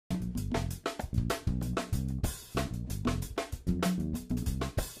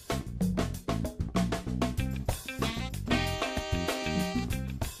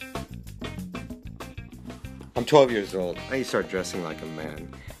I'm 12 years old. I need to start dressing like a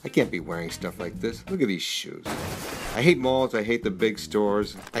man. I can't be wearing stuff like this. Look at these shoes. I hate malls. I hate the big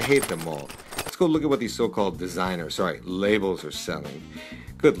stores. I hate them all. Let's go look at what these so-called labels are selling.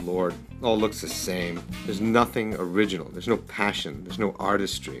 Good Lord, all looks the same. There's nothing original. There's no passion. There's no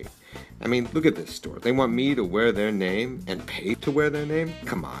artistry. I mean, look at this store. They want me to wear their name and pay to wear their name?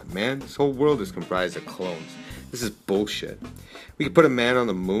 Come on, man. This whole world is comprised of clones. This is bullshit. We could put a man on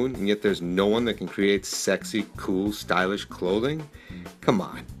the moon, and yet there's no one that can create sexy, cool, stylish clothing? Come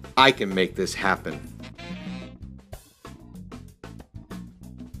on. I can make this happen.